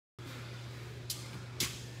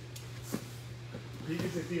Pique y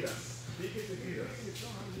se tiras. Pique y se tiras.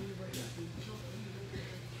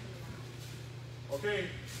 Ok.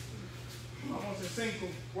 Vamos en 5,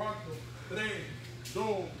 4, 3, 2,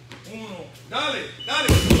 1. Dale, dale,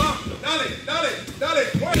 vamos, dale, dale, dale.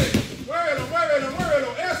 Muévelo, muévelo, muévelo.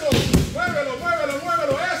 Eso. Muévelo, muévelo,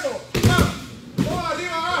 muévelo. Eso. Pam. Todo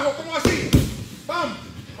arriba, abajo, como así. Pam.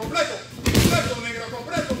 Completo, completo, negro,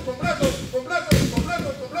 completo, completo, completo,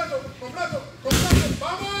 completo, completo, completo, completo.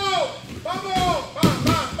 ¡Vamos! ¡Vamos! ¡Pam,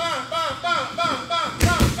 pam, pam, pam, pam, pam, pam,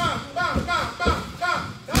 pam, pam, pam, pam, pam, pam!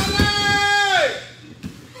 ¡Dale!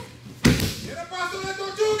 ¡Tiene paso de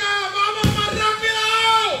tortuga! ¡Vamos más rápido!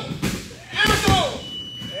 ¡Eso!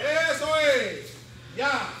 ¡Eso es!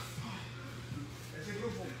 ¡Ya! Ese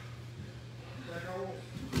grupo se acabó.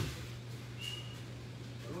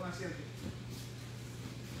 Por un asiento.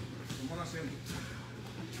 Por un asiento.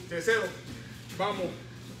 Tercero, vamos.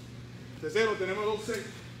 Tercero, tenemos 2 sets.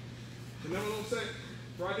 Tenemos 2 sets.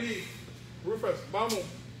 Ready. Rufus, vamos.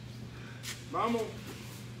 Vamos.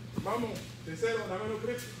 Vamos. Tercero, dámelo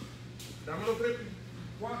grip. Dámelo grip.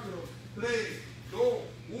 4, 3, 2,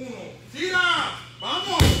 1. ¡Tira!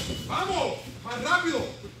 ¡Vamos! ¡Vamos! ¡Más rápido!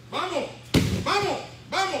 ¡Vamos! ¡Vamos!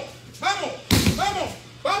 ¡Vamos! ¡Vamos! ¡Vamos!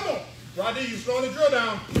 ¡Vamos! Roddy, you slowing the drill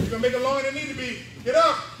down. You're going to make it longer than it need to be. Get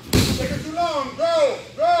up. Taking too long. Go.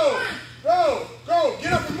 Go. Go. Go.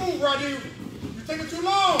 Get up and move, Roddy. You're taking too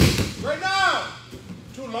long. Right now.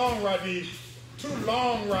 Too long, Roddy. Too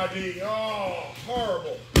long, Roddy. Oh,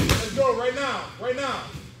 horrible. Let's go right now. Right now.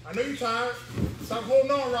 I know you're tired. Stop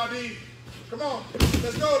holding on, Roddy. Come on.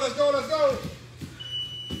 Let's go. Let's go. Let's go.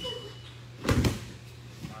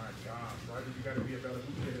 My gosh, Roddy, you got to be a better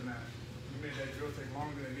kid than that. You made that drill take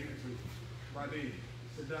longer than it needed to. Roddy,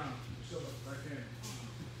 sit down. Shut up. Back in.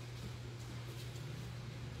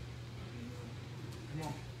 Come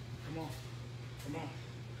on. Come on. Come on.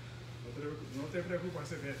 No te preocupes,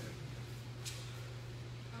 se vete.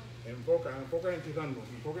 Enfoca en tirando.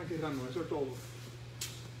 Enfoca en tirando. Eso es todo.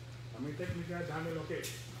 Dame técnica, dame lo que.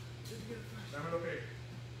 Dame lo que.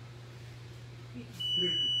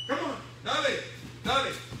 Come on. Dale.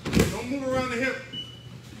 Dale. Don't move around the hip.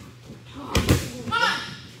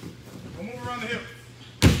 Don't move around the hip.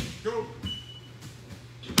 Go.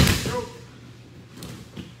 Go.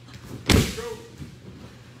 Go.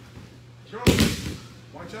 Go.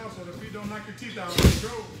 Watch out so the feet don't knock your teeth out.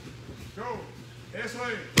 Go. Go. Eso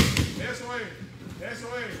es. Eso es. Eso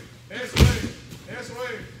es. Eso es. Eso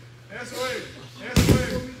es. Eso es. Eso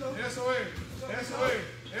es. Eso es. Eso es.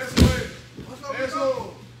 Eso es. Eso.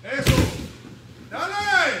 Eso.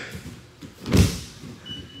 Dale.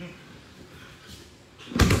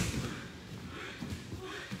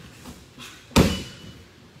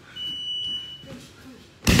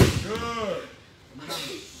 Good.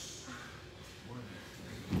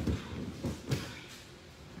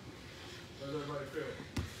 How does everybody feel?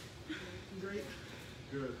 Great.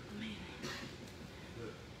 Good.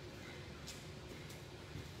 Good.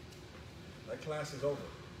 That class is over.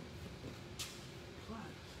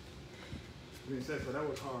 You didn't say so. That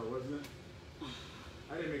was hard, wasn't it?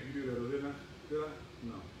 I didn't make you do that, did I? Did I?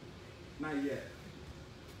 No. Not yet.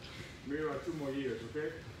 Maybe about 2 more years, okay?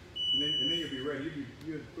 And then you'll be ready.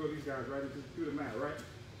 You'll throw these guys right into the mat, right?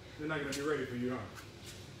 They're not going to be ready for you, huh?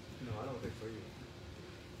 No, I don't think for you.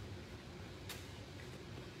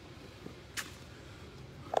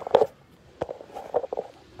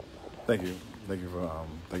 Thank you.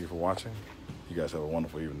 Thank you for watching. You guys have a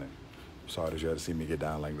wonderful evening. Sorry that you had to see me get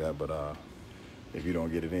down like that, but if you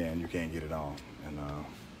don't get it in, you can't get it on. And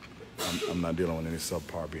I'm not dealing with any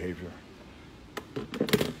subpar behavior.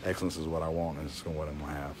 Excellence is what I want, and it's what I'm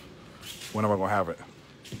gonna have. When am I gonna have it?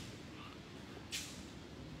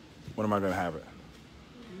 When am I gonna have it?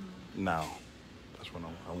 Now. That's when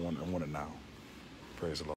I want it now. Praise the Lord.